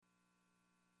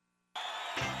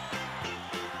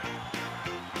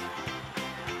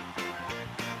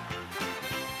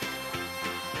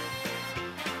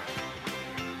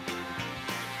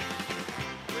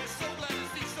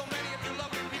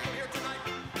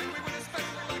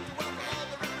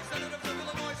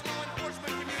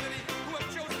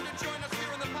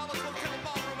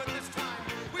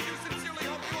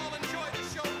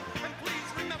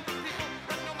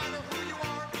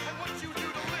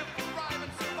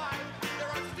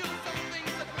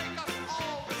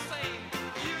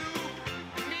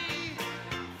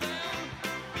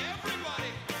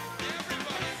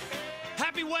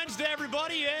Wednesday,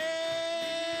 everybody,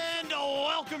 and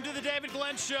welcome to the David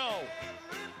Glenn Show.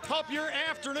 Hope your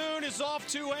afternoon is off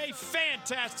to a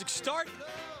fantastic start.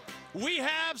 We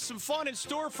have some fun in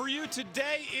store for you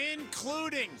today,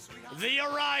 including the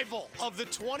arrival of the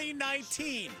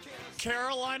 2019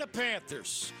 Carolina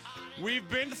Panthers. We've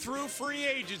been through free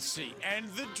agency and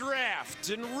the draft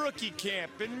and rookie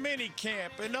camp and mini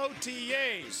camp and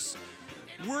OTAs.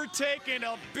 We're taking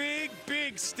a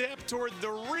big step toward the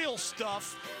real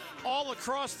stuff all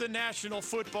across the National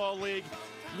Football League.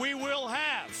 We will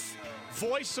have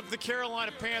voice of the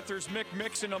Carolina Panthers, Mick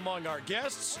Mixon, among our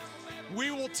guests. We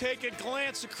will take a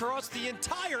glance across the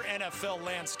entire NFL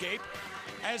landscape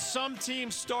as some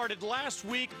teams started last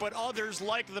week, but others,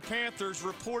 like the Panthers,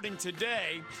 reporting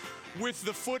today, with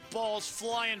the footballs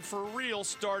flying for real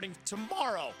starting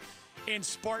tomorrow in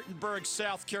Spartanburg,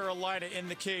 South Carolina, in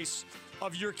the case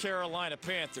of your Carolina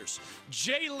Panthers.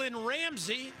 Jalen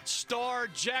Ramsey, star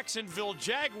Jacksonville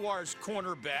Jaguars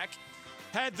cornerback,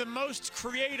 had the most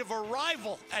creative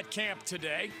arrival at camp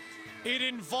today. It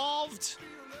involved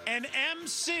an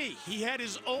MC. He had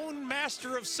his own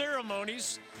master of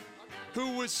ceremonies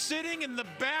who was sitting in the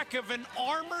back of an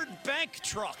armored bank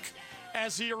truck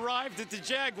as he arrived at the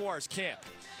Jaguars camp.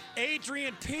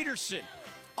 Adrian Peterson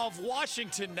of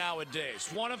Washington nowadays,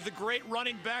 one of the great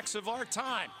running backs of our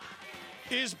time,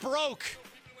 is broke,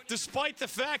 despite the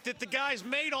fact that the guy's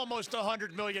made almost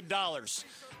 $100 million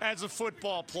as a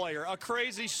football player. A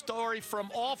crazy story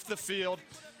from off the field,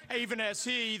 even as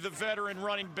he, the veteran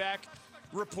running back,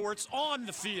 reports on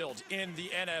the field in the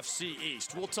NFC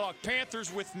East. We'll talk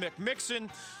Panthers with Mick Mixon.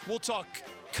 We'll talk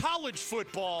college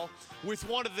football with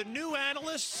one of the new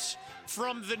analysts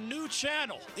from the new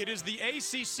channel. It is the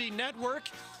ACC Network.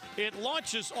 It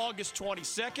launches August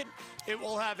 22nd. It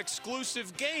will have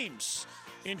exclusive games,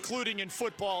 including in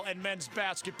football and men's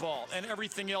basketball and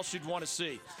everything else you'd want to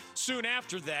see. Soon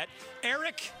after that,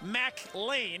 Eric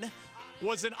McLean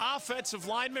was an offensive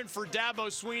lineman for Dabo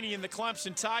Swinney and the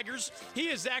Clemson Tigers. He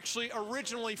is actually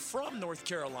originally from North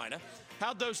Carolina.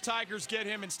 How'd those Tigers get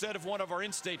him instead of one of our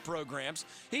in-state programs?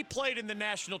 He played in the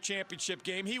national championship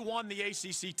game. He won the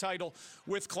ACC title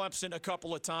with Clemson a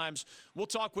couple of times. We'll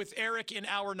talk with Eric in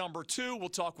hour number 2. We'll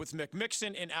talk with Mick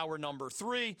Mixon in hour number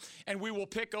 3. And we will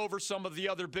pick over some of the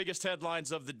other biggest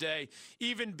headlines of the day,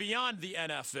 even beyond the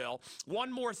NFL.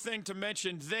 One more thing to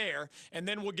mention there, and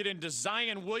then we'll get into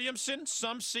Zion Williamson.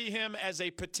 Some see him as a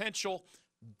potential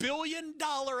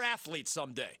billion-dollar athlete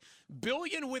someday.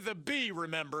 Billion with a B,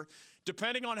 remember,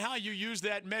 depending on how you use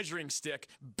that measuring stick.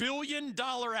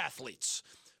 Billion-dollar athletes.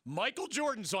 Michael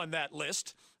Jordan's on that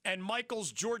list, and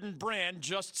Michael's Jordan brand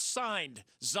just signed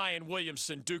Zion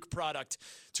Williamson, Duke product,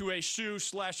 to a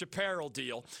shoe/apparel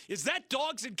deal. Is that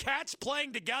dogs and cats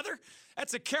playing together?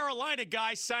 That's a Carolina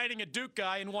guy signing a Duke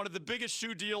guy in one of the biggest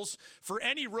shoe deals for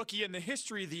any rookie in the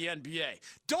history of the NBA.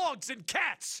 Dogs and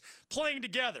cats playing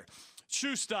together.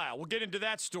 Shoe style. We'll get into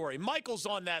that story. Michael's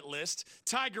on that list.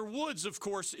 Tiger Woods, of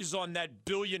course, is on that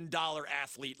billion-dollar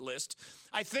athlete list.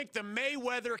 I think the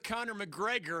Mayweather-Conor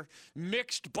McGregor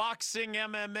mixed boxing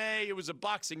MMA, it was a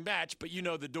boxing match, but you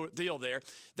know the deal there.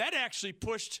 That actually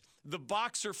pushed the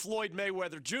boxer Floyd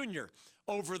Mayweather Jr.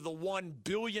 over the $1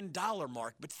 billion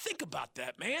mark. But think about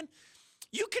that, man.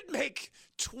 You could make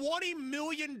 $20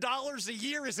 million a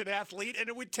year as an athlete, and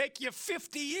it would take you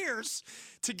 50 years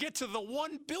to get to the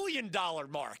 $1 billion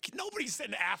mark. Nobody's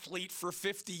an athlete for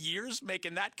 50 years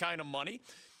making that kind of money.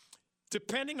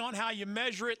 Depending on how you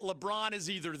measure it, LeBron is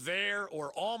either there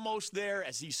or almost there,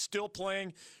 as he's still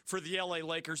playing for the LA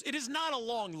Lakers. It is not a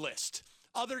long list.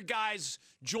 Other guys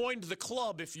joined the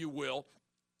club, if you will,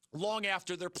 long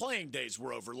after their playing days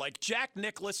were over, like Jack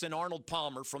Nicklaus and Arnold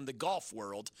Palmer from the golf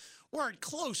world weren't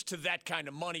close to that kind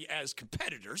of money as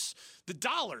competitors. The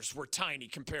dollars were tiny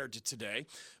compared to today.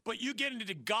 But you get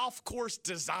into golf course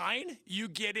design, you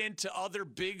get into other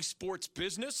big sports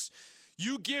business,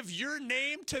 you give your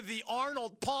name to the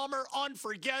Arnold Palmer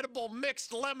Unforgettable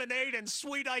Mixed Lemonade and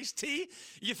Sweet Iced Tea.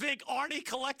 You think Arnie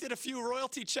collected a few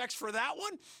royalty checks for that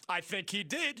one? I think he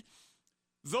did.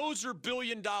 Those are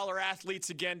billion-dollar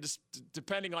athletes, again,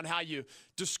 depending on how you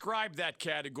describe that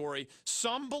category.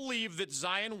 Some believe that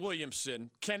Zion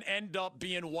Williamson can end up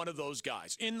being one of those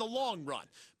guys in the long run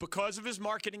because of his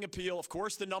marketing appeal. Of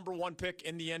course, the number 1 pick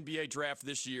in the NBA draft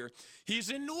this year.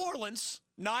 He's in New Orleans,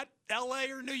 not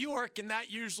L.A. or New York, and that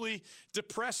usually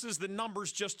depresses the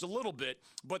numbers just a little bit.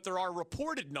 But there are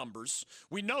reported numbers.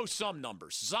 We know some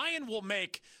numbers. Zion will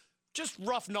make, just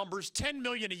rough numbers, $10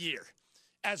 million a year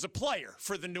as a player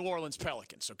for the New Orleans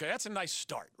Pelicans, okay? That's a nice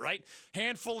start, right?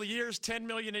 Handful of years, $10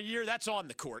 million a year, that's on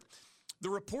the court. The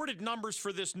reported numbers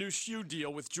for this new shoe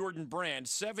deal with Jordan Brand,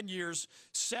 7 years,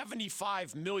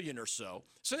 $75 million or so.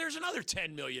 So there's another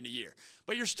 $10 million a year.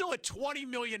 But you're still at $20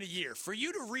 million a year. For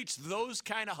you to reach those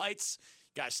kind of heights,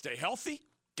 got to stay healthy,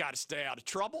 got to stay out of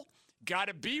trouble, got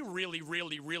to be really,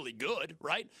 really, really good,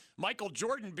 right? Michael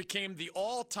Jordan became the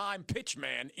all-time pitch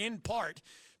man in part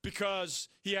because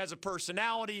he has a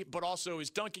personality, but also his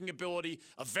dunking ability,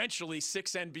 eventually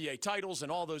 6 NBA titles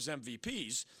and all those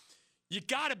MVPs. You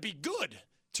got to be good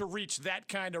to reach that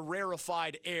kind of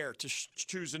rarefied air, to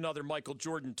choose another Michael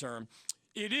Jordan term.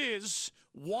 It is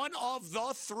one of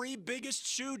the 3 biggest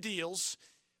shoe deals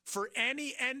for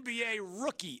any NBA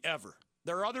rookie ever.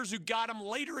 There are others who got them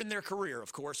later in their career,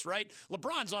 of course, right?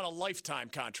 LeBron's on a lifetime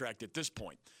contract at this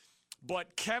point.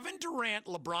 But Kevin Durant,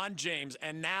 LeBron James,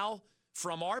 and now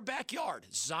from our backyard,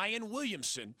 Zion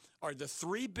Williamson are the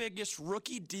 3 biggest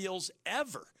rookie deals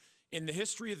ever in the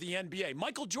history of the NBA.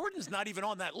 Michael Jordan's not even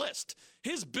on that list.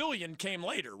 His billion came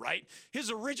later, right? His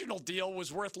original deal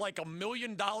was worth like $1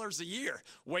 million a year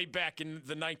way back in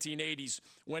the 1980s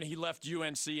when he left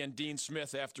UNC and Dean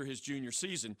Smith after his junior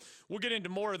season. We'll get into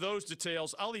more of those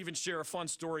details. I'll even share a fun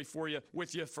story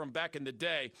with you from back in the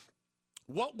day.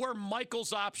 What were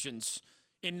Michael's options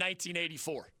in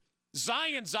 1984?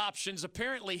 Zion's options,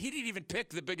 apparently, he didn't even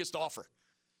pick the biggest offer.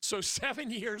 So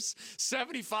 7 years,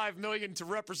 $75 million to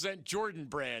represent Jordan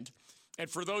Brand. And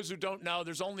for those who don't know,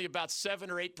 there's only about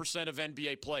 7 or 8% of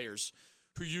NBA players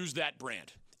who use that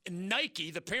brand. And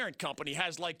Nike, the parent company,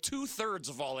 has like 2/3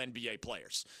 of all NBA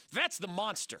players. That's the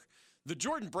monster. The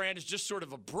Jordan Brand is just sort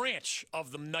of a branch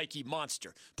of the Nike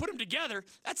monster. Put them together,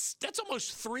 that's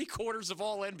almost 3/4 of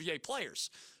all NBA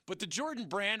players. But the Jordan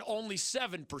Brand, only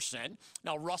 7%.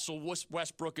 Now, Russell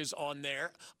Westbrook is on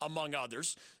there, among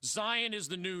others. Zion is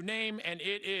the new name, and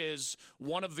it is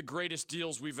one of the greatest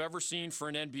deals we've ever seen for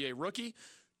an NBA rookie.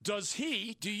 Do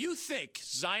you think,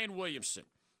 Zion Williamson,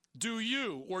 do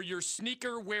you or your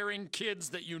sneaker-wearing kids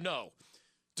that you know,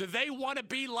 do they want to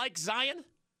be like Zion?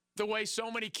 The way so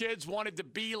many kids wanted to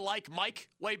be like Mike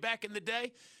way back in the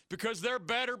day? Because there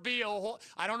better be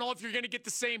I don't know if you're going to get the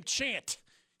same chant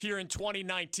here in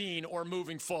 2019 or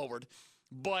moving forward,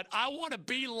 but I want to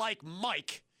be like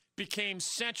Mike became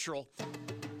central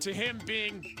to him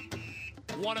being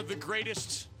one of the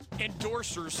greatest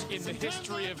endorsers in the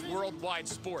history of worldwide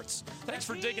sports. Thanks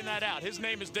for digging that out. His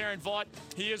name is Darren Vaught.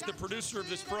 He is the producer of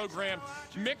this program.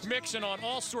 Mick Mixon on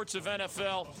all sorts of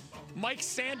NFL. Mike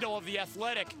Sando of The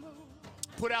Athletic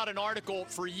put out an article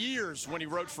for years when he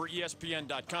wrote for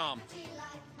ESPN.com.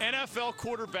 NFL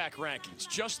quarterback rankings,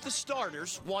 just the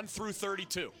starters, 1 through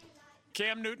 32.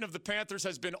 Cam Newton of the Panthers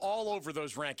has been all over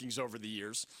those rankings over the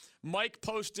years. Mike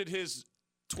posted his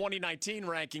 2019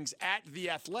 rankings at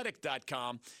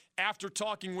theathletic.com after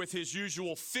talking with his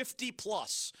usual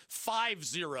 50-plus,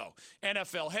 50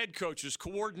 NFL head coaches,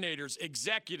 coordinators,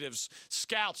 executives,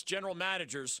 scouts, general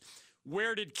managers.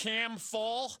 Where did Cam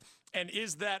fall? And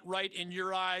is that right in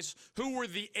your eyes? Who were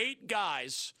the 8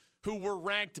 guys who were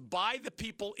ranked by the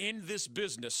people in this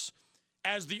business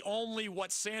as the only what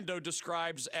Sando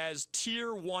describes as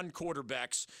Tier 1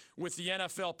 quarterbacks, with the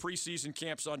NFL preseason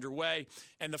camps underway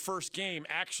and the first game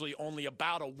actually only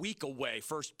about a week away,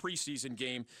 first preseason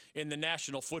game in the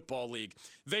National Football League?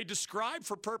 They describe,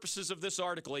 for purposes of this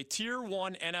article, a Tier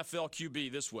 1 NFL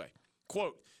QB this way,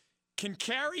 quote, can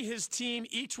carry his team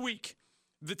each week.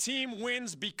 The team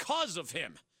wins because of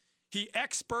him. He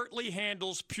expertly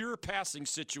handles pure passing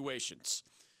situations.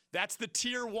 That's the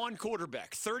Tier 1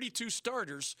 quarterback. 32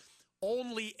 starters,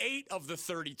 only 8 of the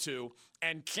 32,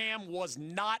 and Cam was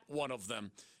not one of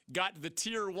them, got the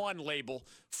Tier 1 label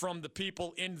from the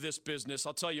people in this business.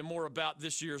 I'll tell you more about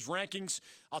this year's rankings.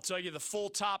 I'll tell you the full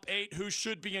top 8, who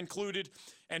should be included,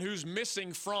 and who's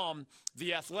missing from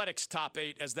the Athletics top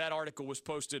 8, as that article was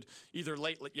posted either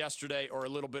late yesterday or a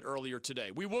little bit earlier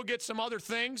today. We will get some other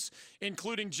things,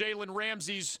 including Jalen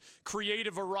Ramsey's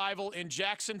creative arrival in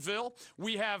Jacksonville.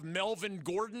 We have Melvin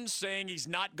Gordon saying he's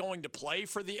not going to play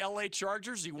for the LA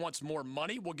Chargers. He wants more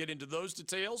money. We'll get into those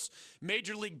details.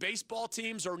 Major League Baseball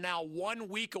teams are now 1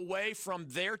 week away from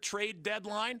their trade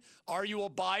deadline. Are you a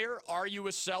buyer? Are you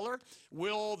a seller?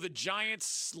 Will the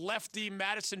Giants lefty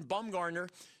Madison Bumgarner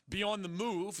be on the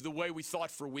move the way we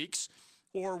thought for weeks?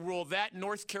 Or will that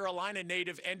North Carolina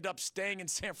native end up staying in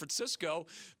San Francisco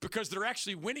because they're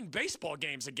actually winning baseball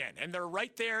games again, and they're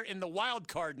right there in the wild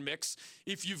card mix?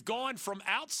 If you've gone from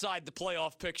outside the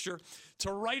playoff picture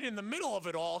to right in the middle of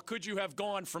it all, could you have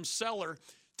gone from seller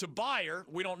to Bayer.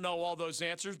 We don't know all those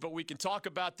answers, but we can talk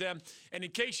about them. And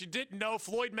in case you didn't know,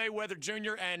 Floyd Mayweather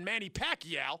Jr. and Manny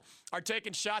Pacquiao are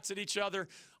taking shots at each other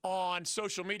on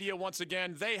social media once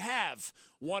again. They have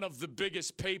one of the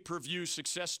biggest pay-per-view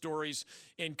success stories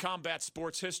in combat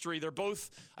sports history. They're both,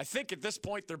 I think at this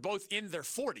point, they're both in their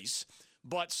 40s,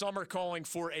 but some are calling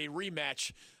for a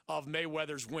rematch of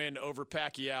Mayweather's win over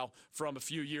Pacquiao from a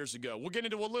few years ago. We'll get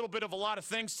into a little bit of a lot of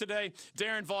things today.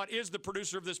 Darren Vaught is the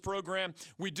producer of this program.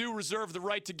 We do reserve the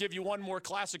right to give you one more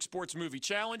classic sports movie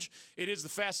challenge. It is the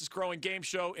fastest growing game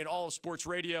show in all of sports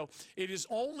radio. It is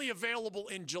only available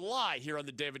in July here on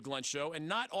the David Glenn Show and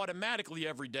not automatically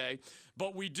every day,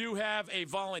 but we do have a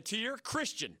volunteer,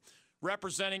 Christian,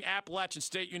 representing Appalachian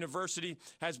State University,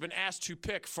 has been asked to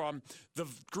pick from the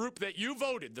group that you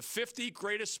voted, the 50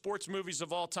 greatest sports movies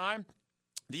of all time.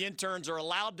 The interns are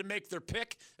allowed to make their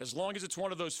pick as long as it's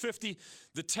one of those 50.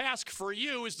 The task for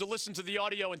you is to listen to the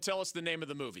audio and tell us the name of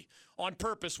the movie. On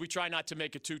purpose, we try not to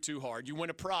make it too hard. You win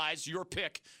a prize, your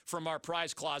pick from our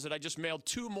prize closet. I just mailed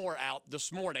 2 more out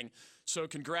this morning, so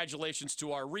congratulations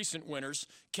to our recent winners,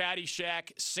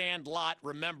 Caddyshack, Sandlot,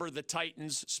 Remember the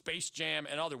Titans, Space Jam,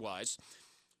 and otherwise.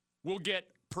 We'll get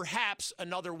perhaps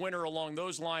another winner along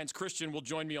those lines. Christian will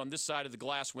join me on this side of the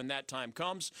glass when that time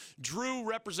comes. Drew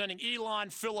representing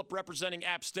Elon, Philip representing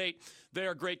App State. They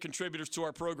are great contributors to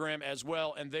our program as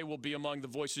well, and they will be among the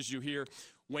voices you hear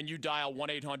when you dial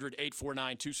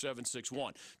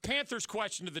 1-800-849-2761. Panthers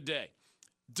question of the day.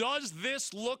 Does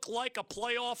this look like a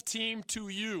playoff team to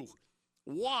you?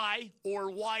 Why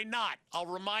or why not? I'll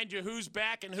remind you who's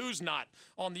back and who's not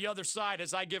on the other side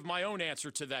as I give my own answer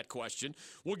to that question.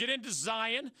 We'll get into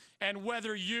Zion and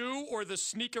whether you or the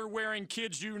sneaker-wearing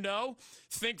kids you know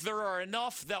think there are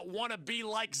enough that want to be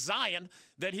like Zion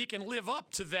that he can live up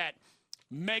to that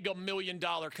mega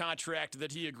million-dollar contract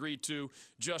that he agreed to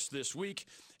just this week.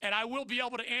 And I will be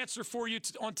able to answer for you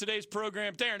on today's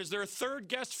program. Darren, is there a third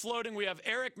guest floating? We have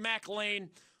Eric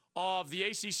McLean of the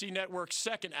ACC Network's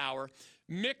second hour,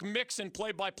 Mick Mixon,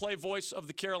 play-by-play voice of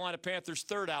the Carolina Panthers'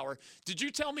 third hour. Did you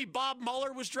tell me Bob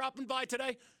Mueller was dropping by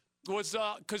today?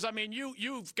 Because, I mean,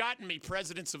 you've gotten me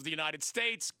presidents of the United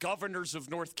States, governors of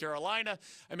North Carolina.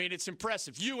 I mean, it's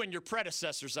impressive. You and your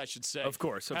predecessors, I should say. Of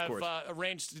course. Have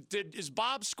arranged. Is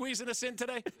Bob squeezing us in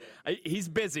today? He's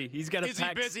busy. He's got a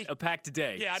packed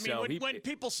day. Yeah, I mean, when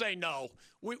people say no,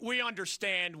 we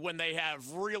understand when they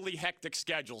have really hectic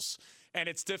schedules. And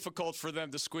it's difficult for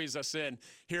them to squeeze us in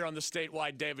here on the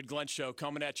statewide David Glenn Show,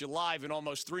 coming at you live in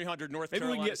almost 300 North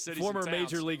Carolina cities and towns. Maybe we can get former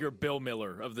Major Leaguer Bill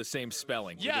Miller of the same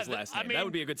spelling with his last name. That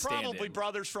would be a good stand-in. Probably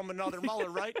brothers from another Mueller,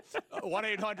 right?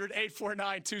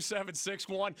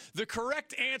 1-800-849-2761. The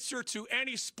correct answer to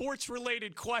any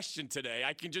sports-related question today,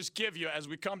 I can just give you as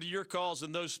we come to your calls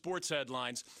and those sports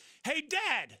headlines. Hey,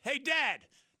 Dad,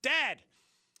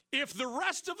 if the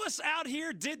rest of us out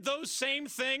here did those same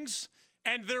things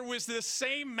and there was this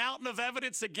same mountain of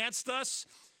evidence against us,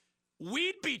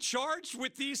 we'd be charged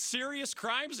with these serious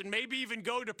crimes and maybe even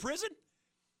go to prison?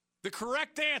 The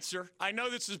correct answer, I know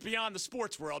this is beyond the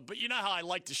sports world, but you know how I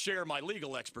like to share my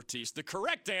legal expertise. The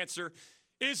correct answer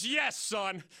is yes,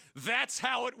 son. That's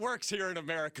how it works here in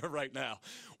America right now.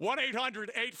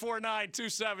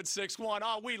 1-800-849-2761.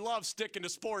 Oh, we love sticking to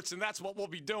sports, and that's what we'll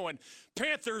be doing.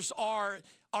 Panthers are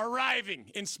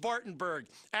arriving in Spartanburg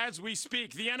as we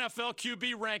speak. The NFL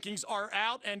QB rankings are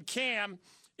out, and Cam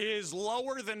is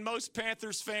lower than most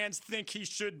Panthers fans think he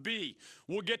should be.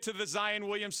 We'll get to the Zion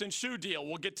Williamson shoe deal.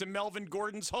 We'll get to Melvin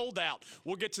Gordon's holdout.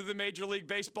 We'll get to the Major League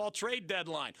Baseball trade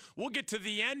deadline. We'll get to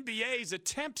the NBA's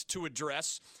attempt to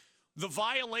address the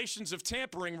violations of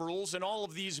tampering rules and all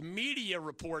of these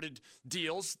media-reported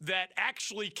deals that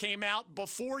actually came out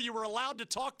before you were allowed to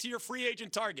talk to your free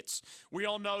agent targets. We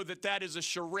all know that that is a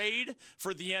charade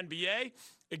for the NBA.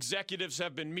 Executives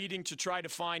have been meeting to try to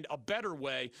find a better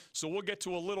way, so we'll get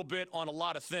to a little bit on a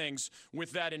lot of things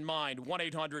with that in mind.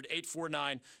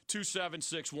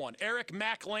 1-800-849-2761. Eric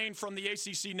McLean from the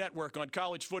ACC Network on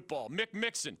college football. Mick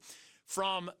Mixon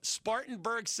from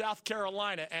Spartanburg, South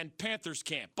Carolina, and Panthers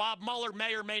camp. Bob Mueller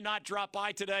may or may not drop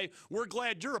by today. We're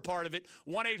glad you're a part of it.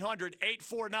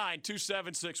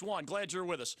 1-800-849-2761. Glad you're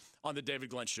with us on the David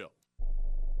Glenn Show.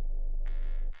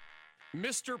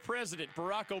 Mr. President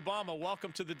Barack Obama,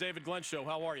 welcome to the David Glenn Show.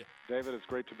 How are you? David, it's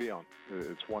great to be on.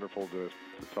 It's wonderful to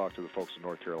talk to the folks in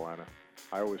North Carolina.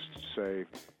 I always say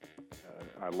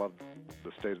I love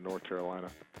the state of North Carolina.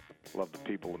 Love the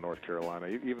people of North Carolina.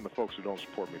 Even the folks who don't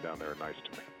support me down there are nice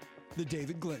to me. The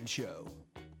David Glenn Show.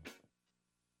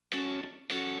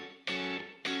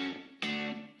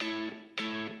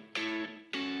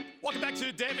 Welcome back to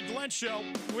the David Glenn Show.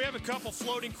 We have a couple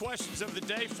floating questions of the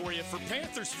day for you. For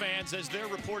Panthers fans, as they're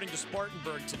reporting to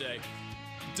Spartanburg today,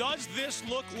 does this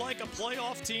look like a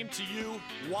playoff team to you?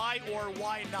 Why or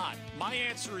why not? My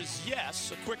answer is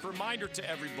yes. A quick reminder to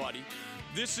everybody.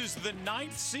 This is the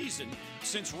 9th season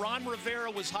since Ron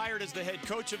Rivera was hired as the head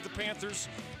coach of the Panthers,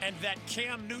 and that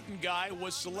Cam Newton guy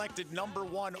was selected number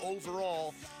 1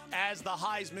 overall as the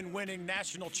Heisman-winning,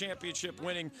 national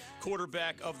championship-winning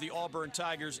quarterback of the Auburn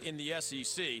Tigers in the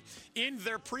SEC. In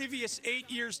their previous 8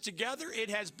 years together, it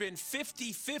has been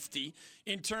 50-50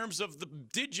 in terms of the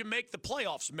did you make the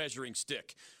playoffs measuring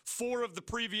stick. 4 of the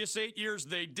previous 8 years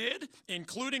they did,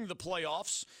 including the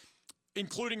playoffs.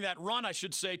 Including that run, I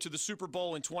should say, to the Super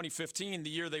Bowl in 2015, the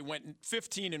year they went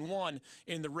 15-1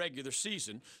 in the regular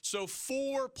season. So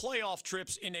 4 playoff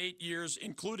trips in 8 years,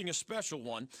 including a special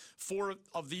one. 4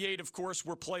 of the 8, of course,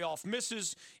 were playoff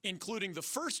misses, including the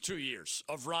first 2 years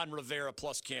of Ron Rivera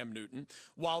plus Cam Newton,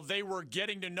 while they were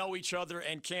getting to know each other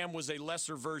and Cam was a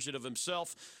lesser version of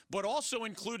himself, but also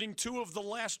including 2 of the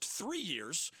last 3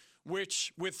 years,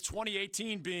 which, with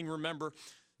 2018 being, remember,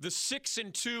 the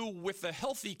 6-2 with the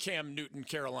healthy Cam Newton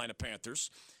Carolina Panthers,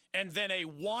 and then a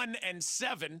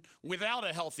 1-7 without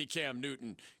a healthy Cam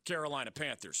Newton Carolina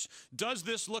Panthers. Does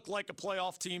this look like a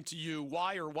playoff team to you?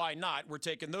 Why or why not? We're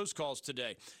taking those calls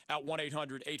today at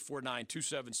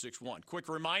 1-800-849-2761. Quick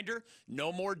reminder,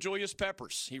 no more Julius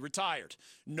Peppers. He retired.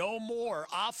 No more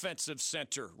offensive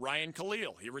center Ryan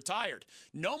Khalil. He retired.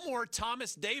 No more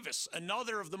Thomas Davis,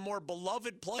 another of the more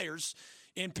beloved players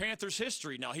in Panthers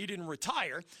history. Now, he didn't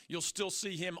retire. You'll still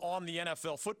see him on the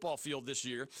NFL football field this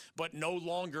year, but no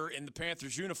longer in the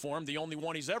Panthers uniform, the only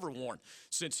one he's ever worn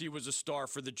since he was a star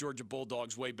for the Georgia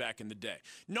Bulldogs way back in the day.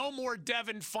 No more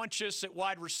Devin Funchess at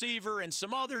wide receiver and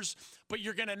some others, but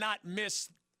you're going to not miss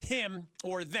him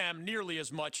or them nearly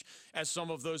as much as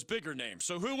some of those bigger names.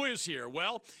 So who is here?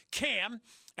 Well, Cam,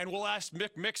 and we'll ask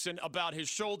Mick Mixon about his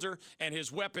shoulder and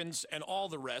his weapons and all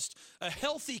the rest. A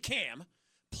healthy Cam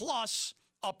plus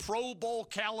a Pro Bowl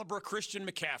caliber Christian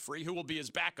McCaffrey, who will be his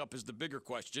backup, is the bigger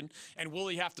question. And will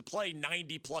he have to play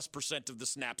 90+% of the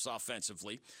snaps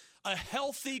offensively? A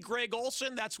healthy Greg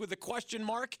Olsen, that's with a question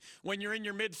mark. When you're in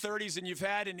your mid-30s and you've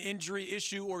had an injury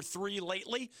issue or 3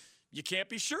 lately, you can't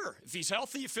be sure. If he's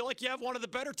healthy, you feel like you have one of the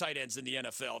better tight ends in the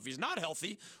NFL. If he's not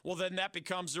healthy, well, then that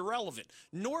becomes irrelevant.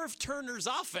 Norv Turner's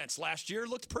offense last year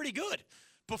looked pretty good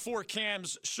before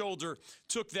Cam's shoulder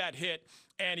took that hit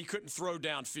and he couldn't throw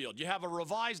downfield. You have a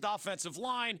revised offensive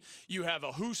line. You have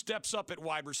a who steps up at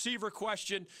wide receiver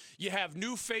question. You have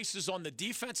new faces on the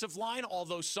defensive line,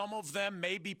 although some of them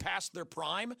may be past their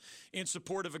prime in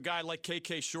support of a guy like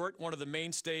KK Short, one of the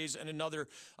mainstays, and another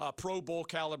Pro Bowl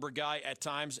caliber guy at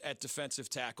times at defensive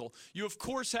tackle. You, of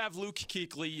course, have Luke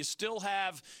Kuechly. You still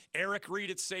have Eric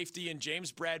Reed at safety and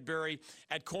James Bradbury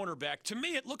at cornerback. To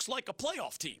me, it looks like a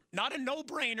playoff team. Not a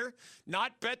no-brainer,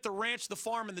 not bet the ranch, the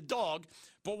farm, and the dog.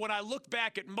 But when I look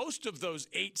back at most of those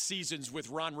 8 seasons with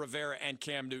Ron Rivera and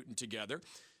Cam Newton together,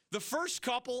 the first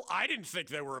couple, I didn't think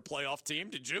they were a playoff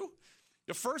team, did you?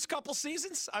 The first couple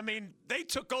seasons, I mean, they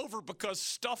took over because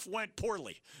stuff went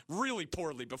poorly, really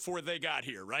poorly before they got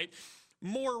here, right?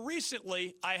 More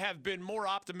recently, I have been more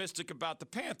optimistic about the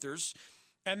Panthers,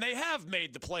 and they have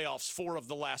made the playoffs 4 of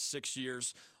the last 6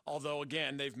 years, although,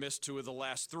 again, they've missed 2 of the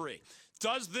last 3.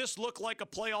 Does this look like a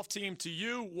playoff team to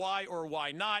you? Why or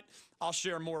why not? I'll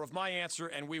share more of my answer,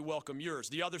 and we welcome yours.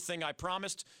 The other thing I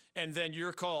promised, and then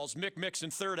your calls. Mick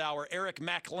Mixon, third hour. Eric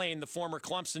McLean, the former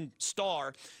Clemson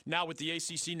star, now with the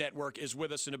ACC Network, is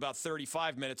with us in about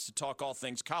 35 minutes to talk all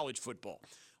things college football.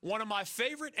 One of my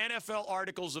favorite NFL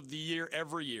articles of the year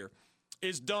every year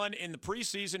is done in the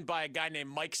preseason by a guy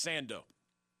named Mike Sando.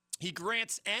 He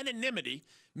grants anonymity,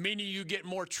 meaning you get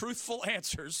more truthful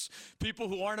answers. People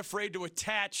who aren't afraid to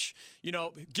attach,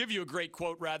 give you a great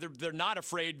quote, rather. They're not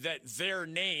afraid that their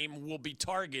name will be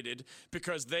targeted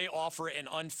because they offer an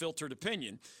unfiltered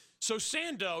opinion. So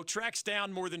Sando tracks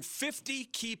down more than 50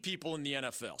 key people in the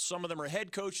NFL. Some of them are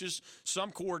head coaches,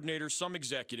 some coordinators, some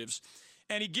executives,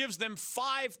 and he gives them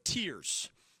 5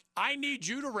 tiers. I need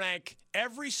you to rank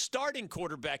every starting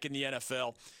quarterback in the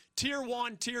NFL, Tier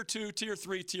 1, Tier 2, Tier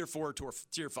 3, Tier 4,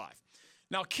 Tier 5.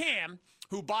 Now, Cam,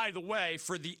 who, by the way,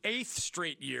 for the 8th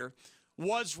straight year,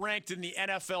 was ranked in the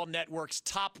NFL Network's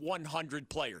top 100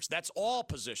 players. That's all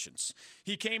positions.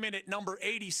 He came in at number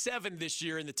 87 this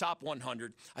year in the top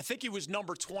 100. I think he was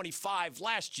number 25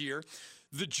 last year.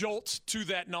 the jolt to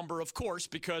that number, of course,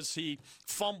 because he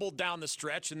fumbled down the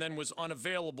stretch and then was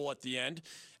unavailable at the end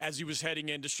as he was heading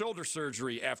into shoulder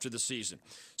surgery after the season.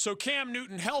 So Cam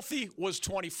Newton healthy was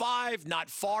 25, not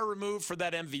far removed for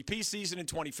that MVP season in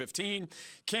 2015.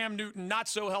 Cam Newton not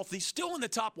so healthy, still in the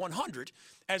top 100,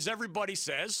 as everybody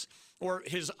says, or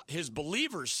his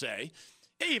believers say.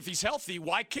 Hey, if he's healthy,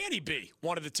 why can't he be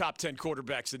one of the top 10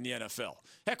 quarterbacks in the NFL?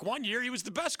 Heck, one year he was the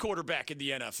best quarterback in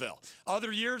the NFL.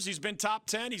 Other years he's been top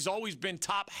 10. He's always been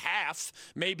top half,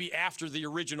 maybe after the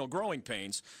original growing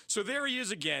pains. So there he is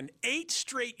again, 8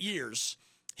 straight years.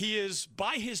 He is,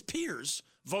 by his peers,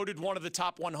 voted one of the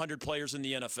top 100 players in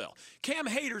the NFL. Cam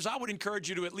haters, I would encourage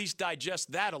you to at least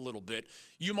digest that a little bit.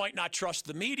 You might not trust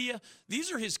the media.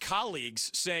 These are his colleagues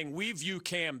saying we view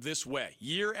Cam this way,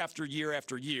 year after year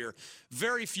after year.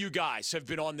 Very few guys have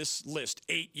been on this list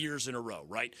 8 years in a row,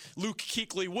 right? Luke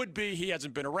Kuechly would be. He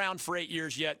hasn't been around for 8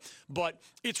 years yet, but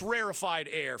it's rarefied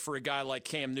air for a guy like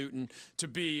Cam Newton to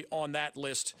be on that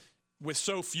list with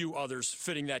so few others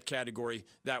fitting that category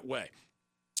that way.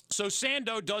 So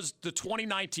Sando does the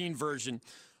 2019 version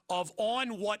of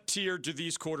on what tier do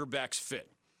these quarterbacks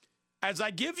fit. As I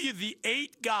give you the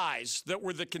 8 guys that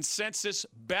were the consensus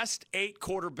best 8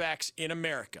 quarterbacks in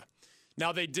America.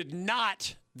 Now, they did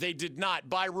not,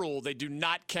 by rule, they do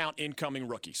not count incoming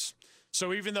rookies.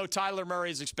 So even though Tyler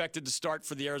Murray is expected to start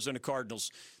for the Arizona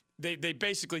Cardinals, they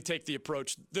basically take the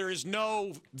approach, there is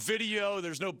no video,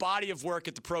 there's no body of work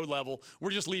at the pro level.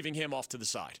 We're just leaving him off to the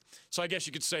side. So I guess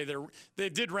you could say they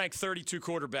did rank 32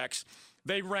 quarterbacks.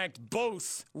 They ranked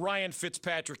both Ryan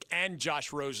Fitzpatrick and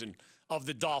Josh Rosen of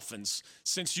the Dolphins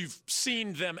since you've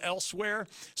seen them elsewhere.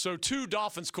 So 2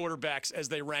 Dolphins quarterbacks as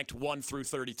they ranked 1 through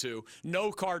 32.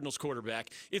 No Cardinals quarterback.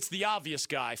 It's the obvious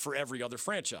guy for every other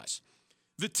franchise.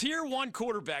 The Tier 1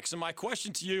 quarterbacks, and my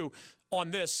question to you on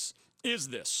this is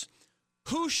this.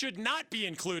 Who should not be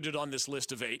included on this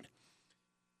list of 8,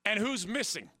 and who's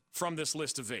missing from this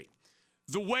list of 8?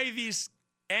 The way these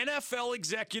NFL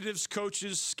executives,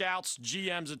 coaches, scouts,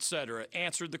 GMs, etc.,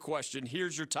 answered the question,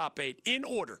 here's your top 8 in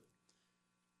order.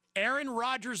 Aaron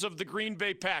Rodgers of the Green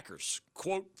Bay Packers,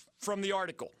 quote from the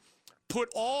article, put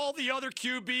all the other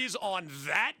QBs on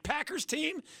that Packers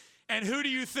team, and who do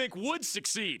you think would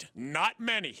succeed? Not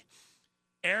many.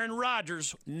 Aaron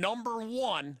Rodgers, number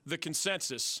 1, the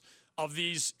consensus of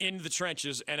these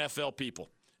in-the-trenches NFL people.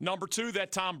 Number 2,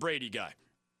 that Tom Brady guy.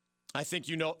 I think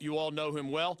you all know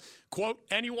him well. Quote,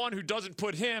 anyone who doesn't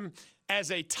put him as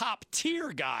a top-tier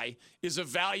guy is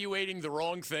evaluating the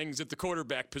wrong things at the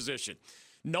quarterback position.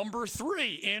 Number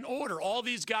 3, in order, all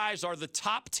these guys are the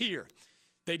top tier.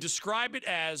 They describe it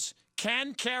as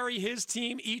can carry his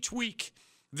team each week.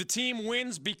 The team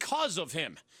wins because of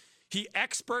him. He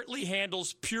expertly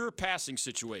handles pure passing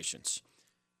situations.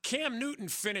 Cam Newton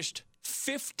finished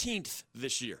 15th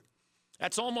this year.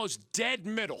 That's almost dead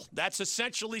middle. That's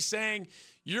essentially saying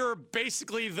you're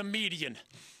basically the median.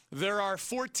 There are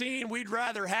 14 we'd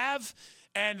rather have,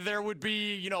 and there would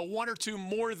be, 1 or 2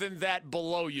 more than that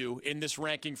below you in this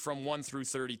ranking from 1 through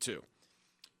 32.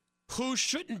 Who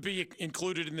shouldn't be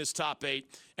included in this top 8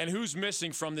 and who's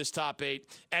missing from this top 8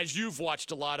 as you've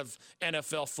watched a lot of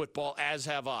NFL football, as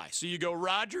have I. So you go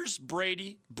Rodgers,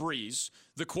 Brady, Breeze.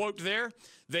 The quote there,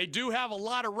 they do have a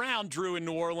lot around Drew in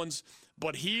New Orleans,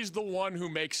 but he's the one who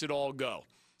makes it all go.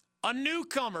 A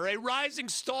newcomer, a rising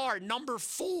star, number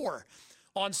 4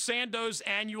 on Sando's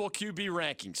annual QB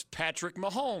rankings, Patrick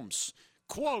Mahomes.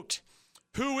 Quote,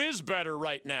 who is better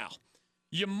right now?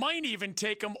 You might even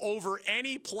take him over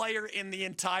any player in the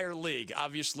entire league.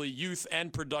 Obviously, youth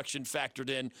and production factored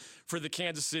in for the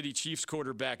Kansas City Chiefs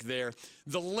quarterback there.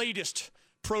 The latest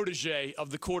protege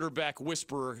of the quarterback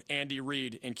whisperer, Andy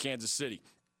Reid, in Kansas City.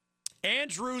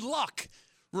 Andrew Luck.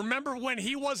 Remember when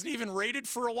he wasn't even rated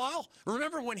for a while?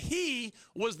 Remember when he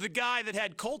was the guy that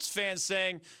had Colts fans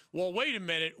saying, well, wait a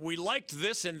minute, we liked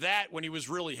this and that when he was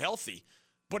really healthy.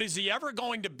 But is he ever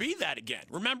going to be that again?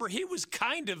 Remember, he was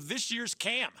kind of this year's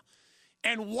Cam.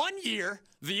 And one year,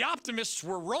 the optimists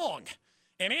were wrong,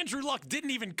 and Andrew Luck didn't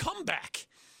even come back.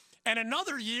 And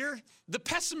another year, the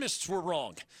pessimists were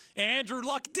wrong. And Andrew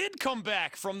Luck did come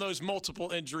back from those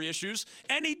multiple injury issues,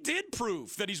 and he did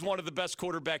prove that he's one of the best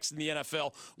quarterbacks in the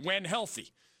NFL when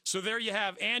healthy. So there you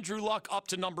have Andrew Luck up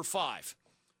to number 5.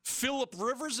 Phillip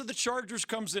Rivers of the Chargers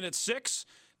comes in at 6.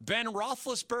 Ben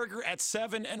Roethlisberger at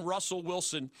 7, and Russell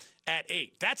Wilson at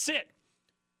 8. That's it.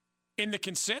 In the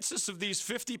consensus of these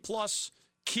 50-plus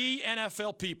key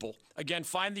NFL people, again,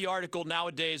 find the article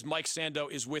nowadays. Mike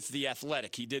Sando is with The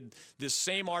Athletic. He did this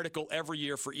same article every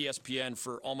year for ESPN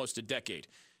for almost a decade.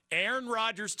 Aaron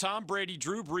Rodgers, Tom Brady,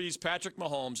 Drew Brees, Patrick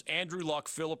Mahomes, Andrew Luck,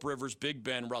 Phillip Rivers, Big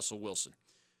Ben, Russell Wilson.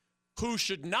 who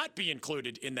should not be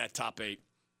included in that top 8,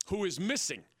 who is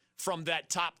missing from that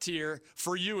top tier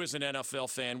for you as an NFL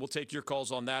fan. We'll take your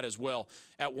calls on that as well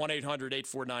at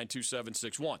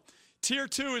 1-800-849-2761. Tier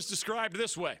 2 is described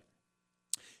this way.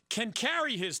 Can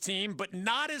carry his team, but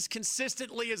not as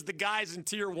consistently as the guys in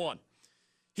Tier 1.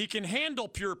 He can handle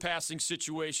pure passing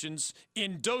situations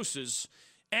in doses,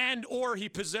 and or he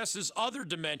possesses other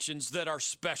dimensions that are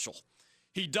special.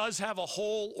 He does have a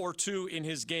hole or two in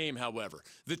his game, however.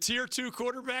 The Tier 2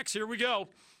 quarterbacks, here we go.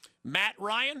 Matt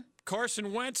Ryan,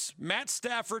 Carson Wentz, Matt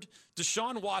Stafford,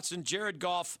 Deshaun Watson, Jared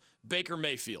Goff, Baker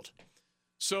Mayfield.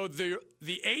 So the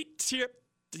 8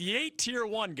 Tier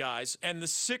 1 guys and the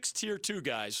 6 Tier 2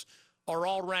 guys are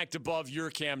all ranked above your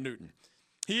Cam Newton.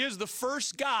 He is the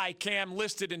first guy, Cam,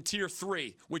 listed in Tier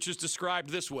 3, which is described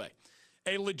this way.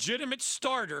 A legitimate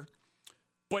starter,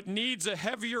 but needs a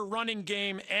heavier running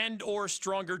game and or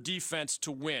stronger defense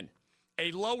to win.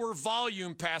 A lower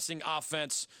volume passing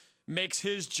offense makes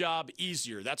his job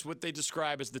easier. That's what they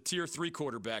describe as the Tier 3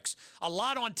 quarterbacks. A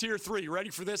lot on Tier 3. You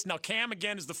ready for this? Now, Cam,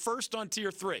 again, is the first on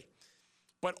Tier 3,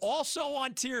 but also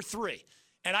on Tier 3.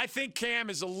 And I think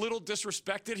Cam is a little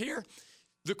disrespected here.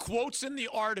 The quotes in the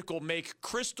article make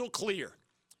crystal clear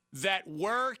that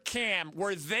were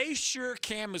they sure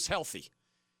Cam is healthy,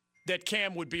 that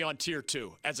Cam would be on Tier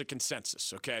 2 as a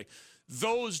consensus, okay?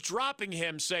 Those dropping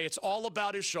him say it's all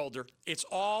about his shoulder. It's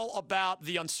all about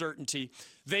the uncertainty.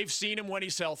 They've seen him when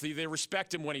he's healthy. They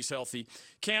respect him when he's healthy.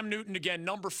 Cam Newton, again,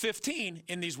 number 15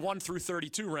 in these 1 through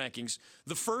 32 rankings,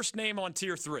 the first name on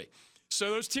Tier 3. So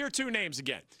those Tier 2 names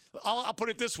again. I'll put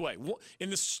it this way. In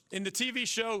the TV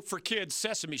show for kids,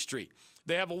 Sesame Street,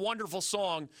 they have a wonderful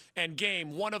song and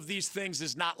game. One of these things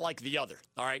is not like the other,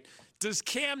 all right? Does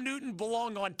Cam Newton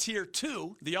belong on Tier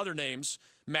 2, the other names,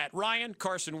 Matt Ryan,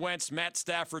 Carson Wentz, Matt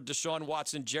Stafford, Deshaun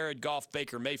Watson, Jared Goff,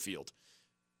 Baker Mayfield?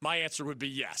 My answer would be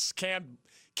yes. Cam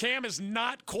is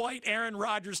not quite Aaron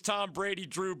Rodgers, Tom Brady,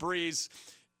 Drew Brees,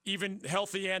 even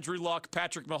healthy Andrew Luck,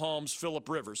 Patrick Mahomes, Phillip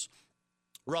Rivers,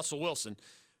 Russell Wilson.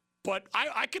 But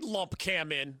I could lump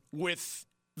Cam in with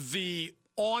the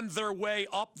on their way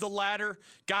up the ladder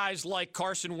guys like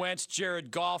Carson Wentz,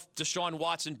 Jared Goff, Deshaun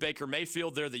Watson, Baker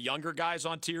Mayfield. They're the younger guys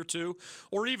on Tier 2.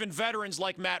 Or even veterans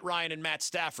like Matt Ryan and Matt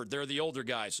Stafford. They're the older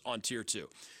guys on Tier 2.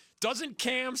 Doesn't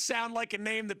Cam sound like a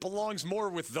name that belongs more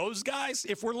with those guys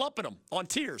if we're lumping them on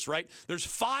tiers, right? There's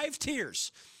 5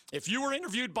 tiers. If you were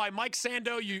interviewed by Mike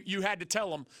Sando, you had to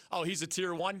tell him, oh, he's a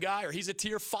Tier 1 guy or he's a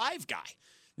Tier 5 guy.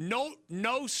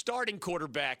 No starting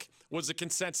quarterback was a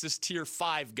consensus Tier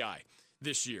 5 guy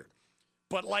this year.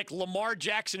 But like Lamar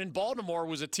Jackson in Baltimore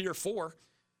was a Tier 4.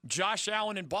 Josh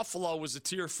Allen in Buffalo was a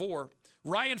Tier 4.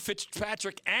 Ryan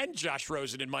Fitzpatrick and Josh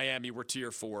Rosen in Miami were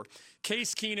Tier 4.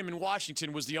 Case Keenum in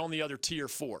Washington was the only other Tier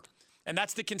 4. And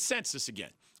that's the consensus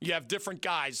again. You have different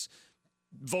guys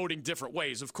voting different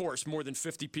ways. Of course, more than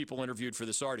 50 people interviewed for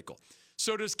this article.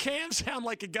 So does Cam sound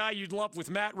like a guy you'd lump with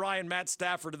Matt Ryan, Matt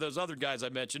Stafford, or those other guys I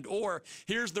mentioned? Or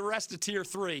here's the rest of Tier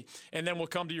 3, and then we'll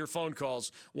come to your phone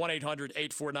calls,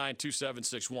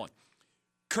 1-800-849-2761.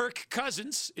 Kirk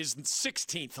Cousins is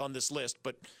 16th on this list,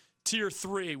 but Tier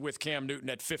 3 with Cam Newton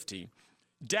at 15.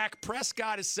 Dak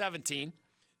Prescott is 17.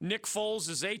 Nick Foles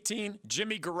is 18.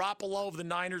 Jimmy Garoppolo of the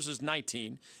Niners is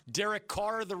 19. Derek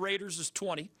Carr of the Raiders is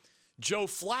 20. Joe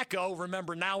Flacco,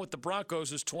 remember now with the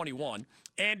Broncos, is 21.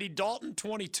 Andy Dalton,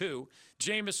 22.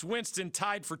 Jameis Winston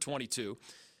tied for 22.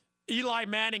 Eli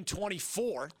Manning,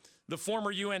 24. The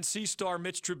former UNC star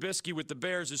Mitch Trubisky with the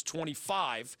Bears is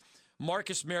 25.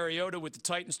 Marcus Mariota with the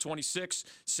Titans, 26.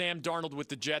 Sam Darnold with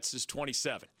the Jets is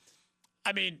 27.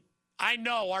 I mean, I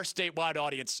know our statewide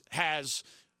audience has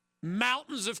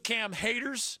mountains of Cam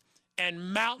haters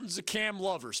and mountains of Cam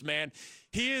lovers, man.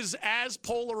 He is as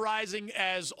polarizing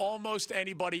as almost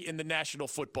anybody in the National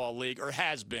Football League, or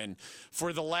has been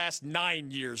for the last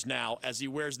 9 years now, as he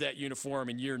wears that uniform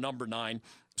in year number 9,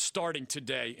 starting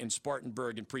today in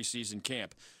Spartanburg in preseason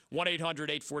camp.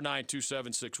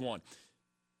 1-800-849-2761.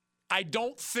 I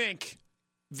don't think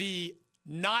the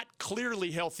not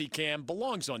clearly healthy Cam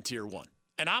belongs on Tier 1.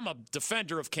 And I'm a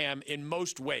defender of Cam in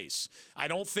most ways. I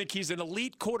don't think he's an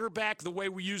elite quarterback the way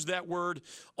we use that word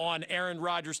on Aaron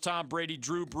Rodgers, Tom Brady,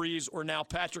 Drew Brees, or now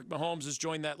Patrick Mahomes has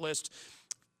joined that list.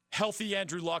 Healthy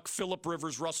Andrew Luck, Phillip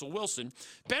Rivers, Russell Wilson.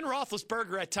 Ben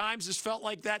Roethlisberger at times has felt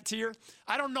like that tier.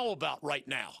 I don't know about right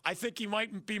now. I think he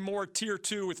might be more Tier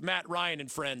 2 with Matt Ryan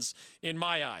and friends in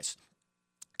my eyes.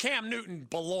 Cam Newton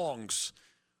belongs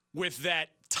with that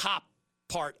top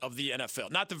part of the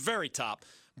NFL. Not the very top,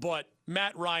 but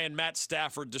Matt Ryan, Matt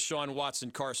Stafford, Deshaun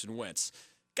Watson, Carson Wentz.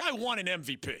 Guy won an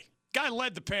MVP. Guy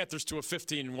led the Panthers to a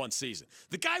 15-1 season.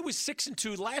 The guy was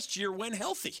 6-2 last year when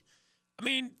healthy. I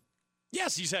mean,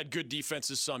 Yes, he's had good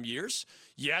defenses some years.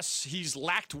 Yes, he's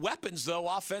lacked weapons, though,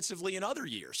 offensively in other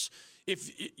years.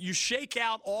 If you shake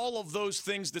out all of those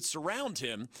things that surround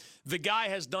him, the guy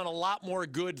has done a lot more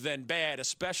good than bad,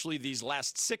 especially these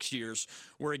last 6 years,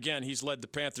 where, again, he's led the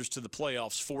Panthers to the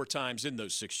playoffs 4 times in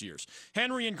those 6 years.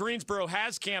 Henry in Greensboro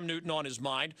has Cam Newton on his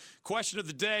mind. Question of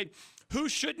the day, who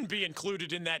shouldn't be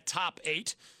included in that top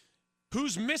 8?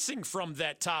 Who's missing from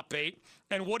that top 8?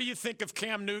 And what do you think of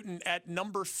Cam Newton at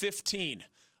number 15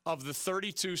 of the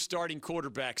 32 starting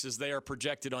quarterbacks as they are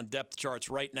projected on depth charts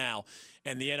right now,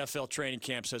 and the NFL training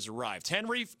camps has arrived?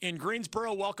 Henry in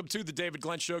Greensboro, welcome to the David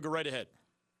Glenn Show. Go right ahead.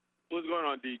 What's going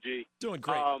on, DG? Doing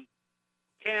great.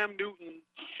 Cam Newton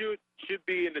should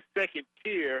be in the second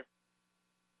tier.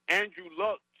 Andrew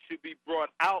Luck should be brought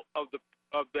out of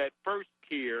that first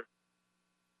tier.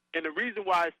 And the reason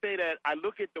why I say that, I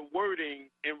look at the wording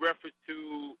in reference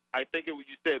to, I think it was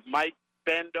you said Mike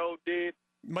Sando did.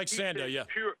 Mike Sando, yeah.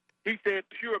 He said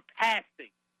pure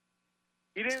passing.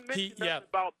 He didn't mention nothing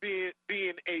about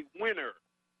being a winner,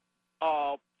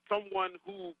 someone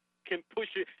who can push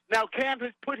it. Now, Cam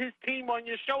has put his team on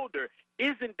your shoulder.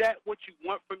 Isn't that what you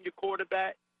want from your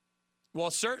quarterback? Well,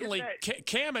 certainly,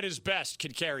 Cam at his best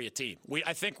can carry a team.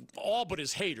 I think all but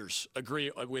his haters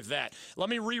agree with that. Let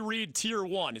me reread Tier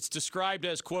 1. It's described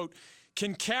as, quote,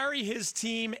 can carry his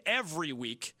team every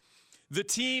week. The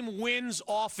team wins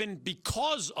often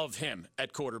because of him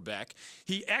at quarterback.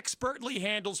 He expertly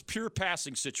handles pure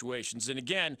passing situations. And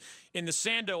again, in the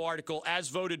Sando article, as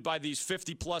voted by these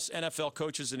 50-plus NFL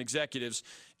coaches and executives,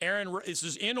 this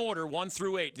is in order, 1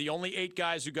 through 8, the only 8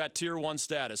 guys who got Tier 1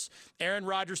 status. Aaron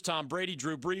Rodgers, Tom Brady,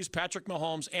 Drew Brees, Patrick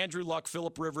Mahomes, Andrew Luck,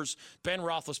 Phillip Rivers, Ben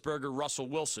Roethlisberger, Russell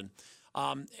Wilson.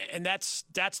 And that's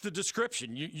the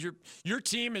description. Your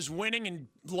team is winning in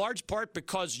large part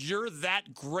because you're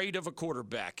that great of a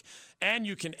quarterback, and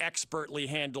you can expertly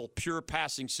handle pure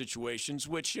passing situations,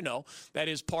 which, that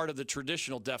is part of the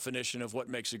traditional definition of what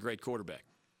makes a great quarterback.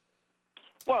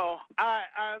 Well,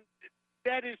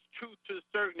 that is true to a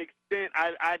certain extent.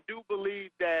 I do believe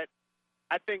that.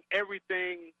 I think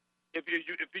everything, if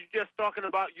you're just talking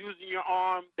about using your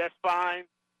arm, that's fine.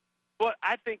 But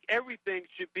I think everything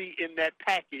should be in that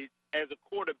package as a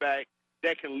quarterback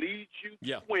that can lead you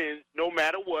to wins no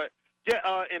matter what.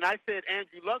 Yeah, and I said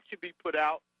Andrew Luck should be put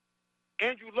out.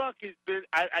 Andrew Luck has been,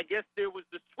 I guess there was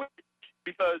the switch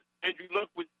because Andrew Luck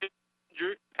was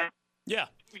injured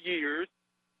for 2 years.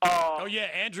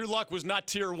 Andrew Luck was not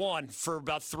Tier 1 for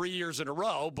about 3 years in a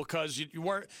row because you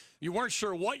weren't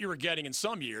sure what you were getting in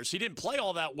some years. He didn't play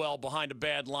all that well behind a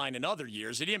bad line in other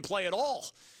years. He didn't play at all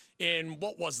in,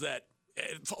 what was that,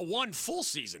 1 full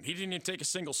season. He didn't even take a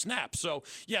single snap. So,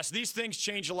 yes, these things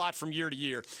change a lot from year to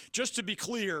year. Just to be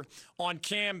clear on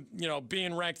Cam,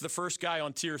 being ranked the first guy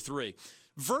on Tier 3.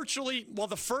 Virtually,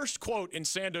 the first quote in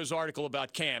Sando's article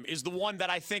about Cam is the one that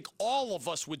I think all of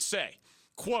us would say.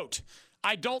 Quote,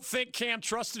 I don't think Cam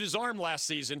trusted his arm last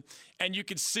season, and you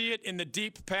could see it in the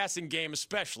deep passing game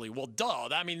especially. Well, duh.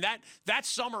 I mean, that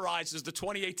summarizes the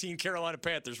 2018 Carolina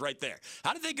Panthers right there.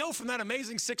 How did they go from that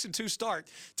amazing 6-2 start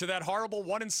to that horrible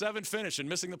 1-7 finish and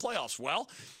missing the playoffs? Well,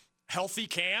 healthy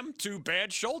Cam to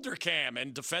bad shoulder Cam,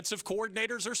 and defensive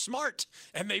coordinators are smart,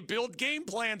 and they build game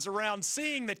plans around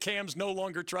seeing that Cam's no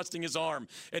longer trusting his arm,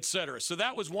 etc. So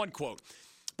that was one quote.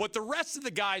 But the rest of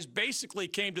the guys basically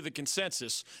came to the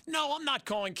consensus, no, I'm not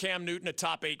calling Cam Newton a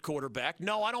top 8 quarterback.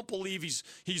 No, I don't believe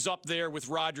he's up there with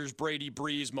Rodgers, Brady,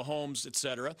 Brees, Mahomes,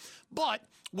 etc. But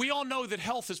we all know that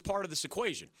health is part of this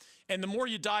equation. And the more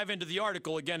you dive into the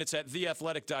article, again, it's at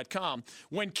theathletic.com,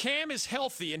 when Cam is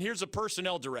healthy, and here's a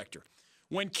personnel director,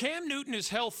 when Cam Newton is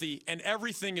healthy and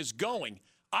everything is going,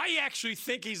 I actually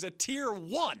think he's a Tier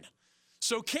 1.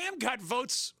 So Cam got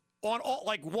votes on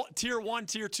all, Tier 1,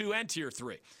 Tier 2, and Tier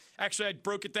 3. Actually, I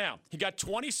broke it down. He got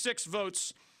 26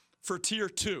 votes for Tier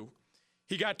 2.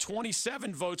 He got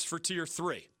 27 votes for Tier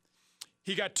 3.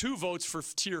 He got 2 votes for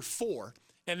Tier 4.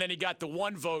 And then he got the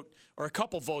 1 vote or a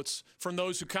couple votes from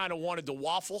those who kind of wanted to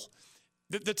waffle.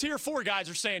 The Tier 4 guys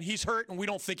are saying he's hurt and we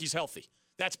don't think he's healthy.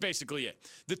 That's basically it.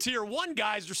 The Tier 1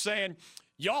 guys are saying,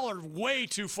 y'all are way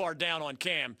too far down on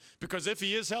Cam because if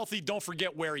he is healthy, don't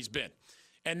forget where he's been.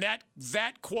 And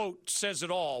that quote says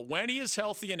it all. When he is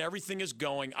healthy and everything is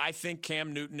going, I think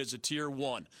Cam Newton is a Tier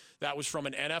 1. That was from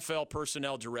an NFL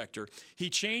personnel director. He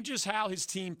changes how his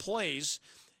team plays.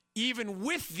 Even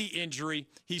with the injury,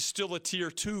 he's still a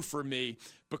Tier 2 for me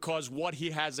because what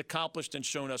he has accomplished and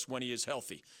shown us when he is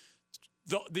healthy.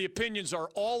 The opinions are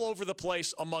all over the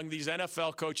place among these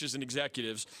NFL coaches and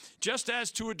executives. Just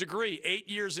as to a degree, 8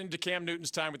 years into Cam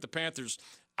Newton's time with the Panthers,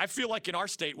 I feel like in our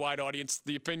statewide audience,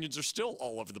 the opinions are still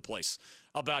all over the place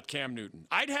about Cam Newton.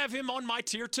 I'd have him on my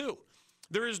tier too.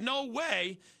 There is no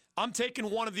way I'm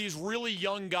taking one of these really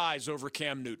young guys over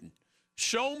Cam Newton.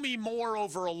 Show me more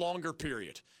over a longer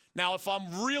period. Now, if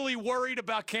I'm really worried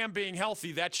about Cam being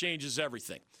healthy, that changes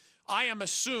everything. I am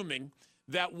assuming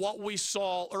that what we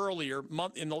saw earlier,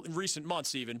 in recent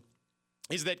months even,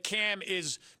 is that Cam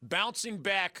is bouncing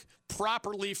back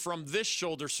properly from this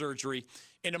shoulder surgery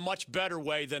in a much better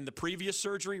way than the previous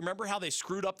surgery. Remember how they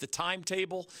screwed up the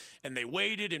timetable and they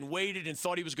waited and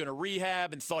thought he was going to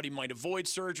rehab and thought he might avoid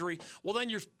surgery? Well, then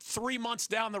you're 3 months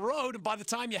down the road, and by the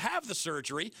time you have the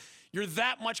surgery, you're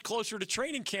that much closer to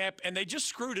training camp, and they just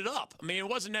screwed it up. I mean, it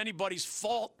wasn't anybody's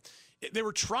fault. They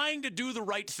were trying to do the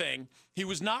right thing. He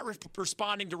was not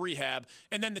responding to rehab,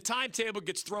 and then the timetable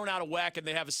gets thrown out of whack, and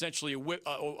they have essentially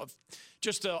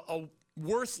just a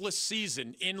worthless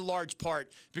season in large part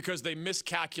because they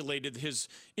miscalculated his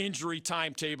injury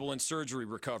timetable and surgery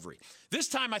recovery. This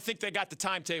time, I think they got the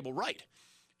timetable right,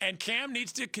 and Cam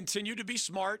needs to continue to be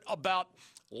smart about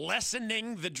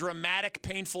lessening the dramatic,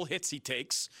 painful hits he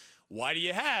takes. Why do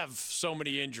you have so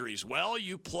many injuries? Well,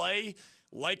 you play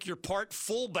like you're part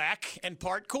fullback and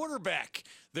part quarterback.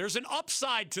 There's an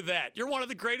upside to that. You're one of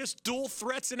the greatest dual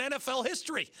threats in NFL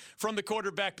history from the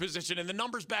quarterback position, and the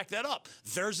numbers back that up.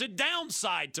 There's a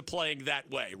downside to playing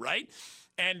that way, right?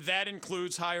 And that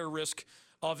includes higher risk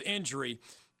of injury.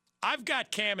 I've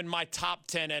got Cam in my top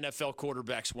 10 NFL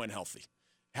quarterbacks when healthy.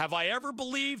 Have I ever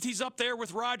believed he's up there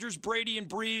with Rodgers, Brady, and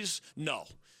Breeze? No.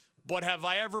 But have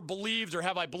I ever believed, or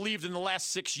have I believed in the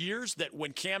last 6 years, that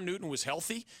when Cam Newton was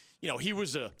healthy, he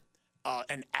was an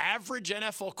average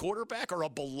NFL quarterback or a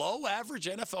below average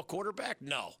NFL quarterback?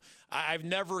 No. I've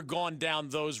never gone down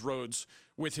those roads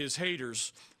with his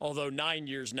haters, although 9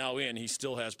 years now in, he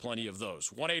still has plenty of those.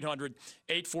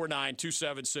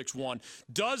 1-800-849-2761.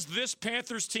 Does this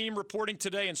Panthers team reporting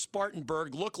today in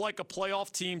Spartanburg look like a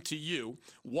playoff team to you?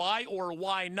 Why or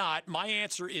why not? My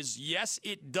answer is yes,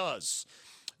 it does.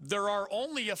 There are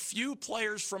only a few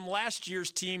players from last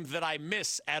year's team that I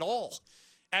miss at all.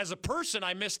 As a person,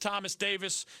 I miss Thomas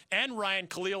Davis and Ryan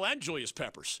Khalil and Julius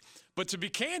Peppers. But to be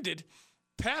candid,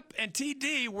 Pep and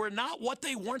TD were not what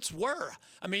they once were.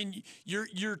 I mean,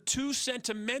 you're too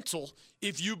sentimental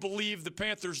if you believe the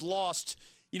Panthers lost,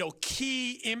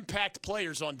 key impact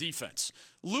players on defense.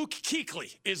 Luke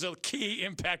Kuechly is a key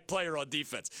impact player on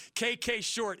defense. KK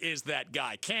Short is that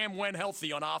guy. Cam when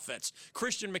healthy on offense.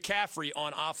 Christian McCaffrey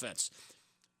on offense.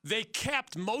 They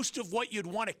kept most of what you'd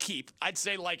want to keep. I'd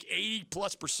say like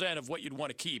 80+% of what you'd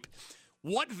want to keep.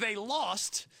 What they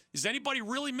lost, does anybody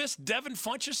really miss Devin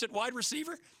Funchess at wide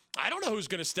receiver? I don't know who's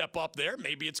going to step up there.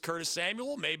 Maybe it's Curtis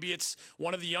Samuel. Maybe it's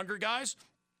one of the younger guys.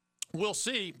 We'll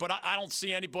see, but I don't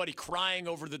see anybody crying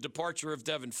over the departure of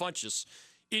Devin Funchess.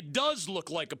 It does look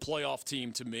like a playoff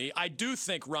team to me. I do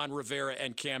think Ron Rivera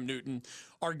and Cam Newton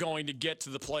are going to get to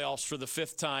the playoffs for the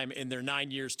 5th time in their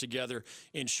 9 years together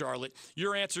in Charlotte.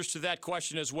 Your answers to that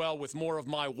question as well, with more of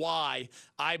my why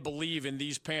I believe in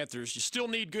these Panthers. You still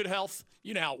need good health.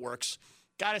 You know how it works.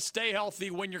 Got to stay healthy,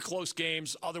 win your close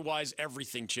games. Otherwise,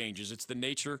 everything changes. It's the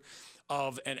nature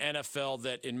of an NFL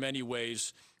that in many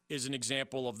ways is an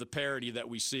example of the parity that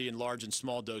we see in large and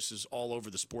small doses all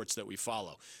over the sports that we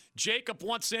follow. Jacob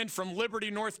once in from Liberty,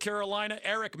 North Carolina.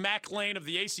 Eric McLean of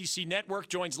the ACC Network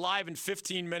joins live in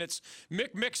 15 minutes.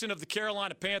 Mick Mixon of the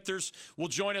Carolina Panthers will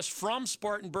join us from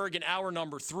Spartanburg in hour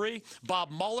number 3.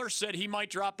 Bob Mueller said he might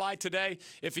drop by today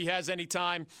if he has any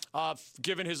time,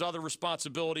 given his other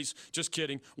responsibilities. Just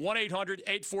kidding.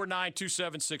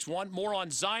 1-800-849-2761. More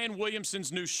on Zion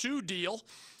Williamson's new shoe deal.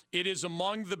 It is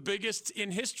among the biggest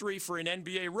in history for an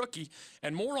NBA rookie.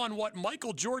 And more on what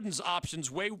Michael Jordan's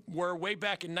options were way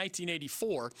back in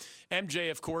 1984.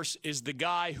 MJ, of course, is the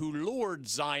guy who lured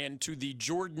Zion to the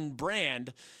Jordan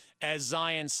brand as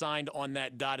Zion signed on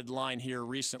that dotted line here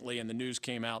recently, and the news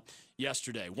came out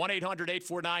yesterday.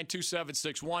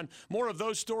 1-800-849-2761. More of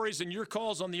those stories and your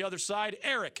calls on the other side.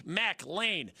 Eric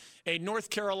McLean, a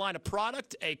North Carolina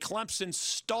product, a Clemson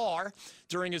star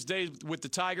during his days with the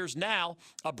Tigers, now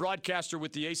a broadcaster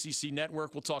with the ACC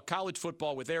Network. We'll talk college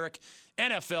football with Eric,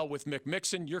 NFL with Mick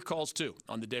Mixon. Your calls, too,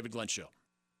 on The David Glenn Show.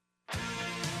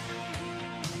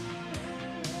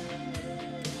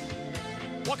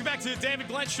 Welcome back to the David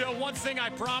Glenn Show. One thing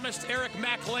I promised, Eric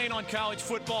McLean on college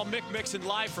football, Mick Mixon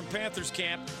live from Panthers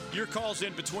camp. Your calls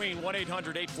in between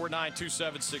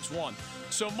 1-800-849-2761.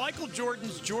 So Michael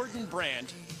Jordan's Jordan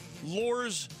brand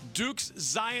lures Duke's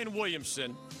Zion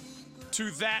Williamson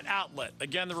to that outlet.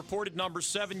 Again, the reported number,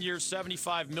 7 years,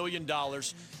 $75 million.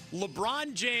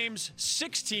 LeBron James,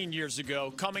 16 years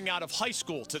ago, coming out of high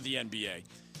school to the NBA.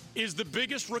 is the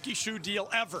biggest rookie shoe deal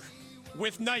ever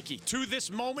with Nike. To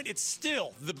this moment, it's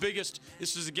still the biggest.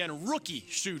 This is, again, rookie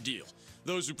shoe deal.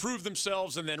 Those who prove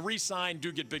themselves and then re-sign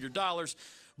do get bigger dollars.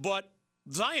 But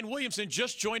Zion Williamson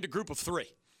just joined a group of 3.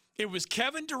 It was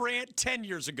Kevin Durant 10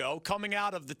 years ago, coming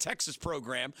out of the Texas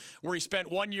program, where he spent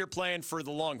 1 year playing for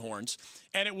the Longhorns.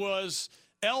 And it was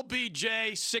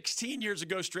LBJ 16 years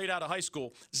ago, straight out of high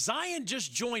school. Zion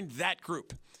just joined that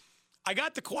group. I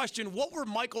got the question, what were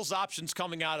Michael's options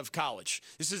coming out of college?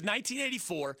 This is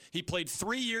 1984. He played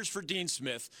 3 years for Dean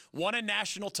Smith, won a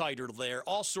national title there,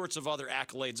 all sorts of other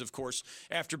accolades, of course,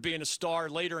 after being a star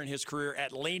later in his career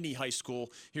at Laney High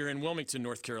School here in Wilmington,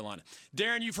 North Carolina.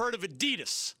 Darren, you've heard of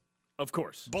Adidas. Of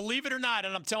course. Believe it or not,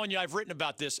 and I'm telling you, I've written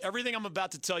about this. Everything I'm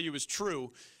about to tell you is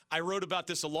true. I wrote about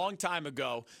this a long time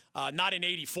ago, not in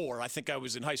 84. I think I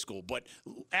was in high school, but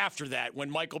after that,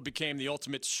 when Michael became the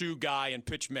ultimate shoe guy and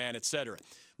pitch man, etc.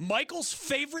 Michael's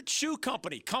favorite shoe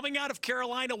company coming out of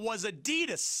Carolina was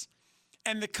Adidas.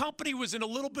 And the company was in a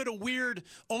little bit of weird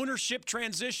ownership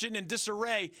transition and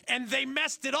disarray, and they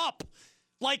messed it up.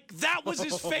 Like, that was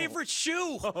his favorite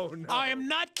shoe. Oh, no. I am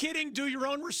not kidding. Do your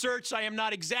own research. I am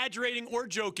not exaggerating or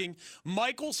joking.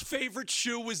 Michael's favorite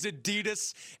shoe was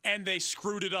Adidas, and they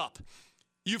screwed it up.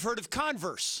 You've heard of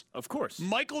Converse. Of course.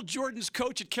 Michael Jordan's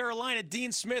coach at Carolina,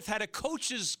 Dean Smith, had a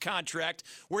coach's contract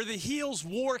where the heels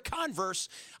wore Converse.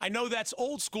 I know that's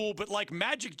old school, but like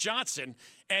Magic Johnson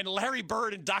and Larry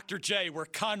Bird and Dr. J were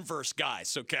Converse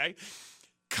guys, okay?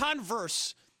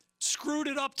 Converse screwed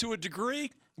it up to a degree.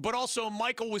 But also,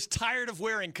 Michael was tired of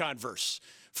wearing Converse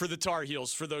for the Tar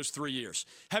Heels for those 3 years.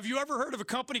 Have you ever heard of a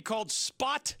company called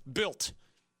Spot Built?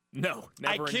 No,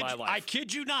 never in my life. I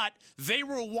kid you not. They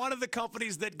were one of the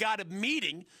companies that got a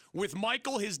meeting with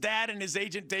Michael, his dad, and his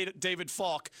agent, David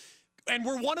Falk, and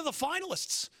were one of the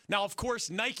finalists. Now, of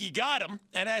course, Nike got him,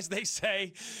 and as they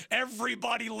say,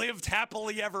 everybody lived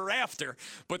happily ever after.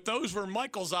 But those were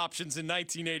Michael's options in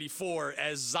 1984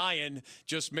 as Zion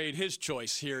just made his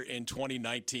choice here in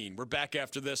 2019. We're back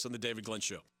after this on The David Glenn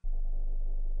Show.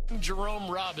 Jerome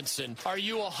Robinson, are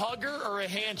you a hugger or a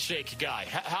handshake guy?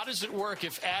 How does it work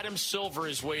if Adam Silver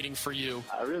is waiting for you?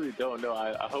 I really don't know.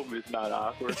 I hope it's not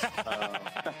awkward.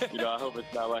 I hope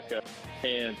it's not like a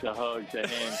hand to hug to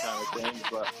hand kind of thing.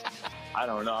 But I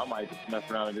don't know. I might just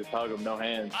mess around and just hug him, no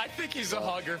hands. I think he's a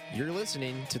hugger. You're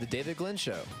listening to The David Glenn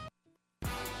Show.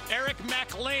 Eric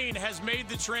McLean has made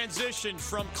the transition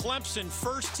from Clemson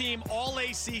first-team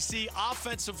All-ACC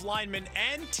offensive lineman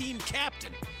and team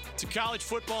captain to college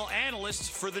football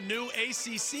analyst for the new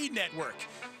ACC network.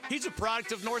 He's a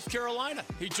product of North Carolina.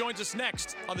 He joins us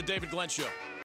next on The David Glenn Show.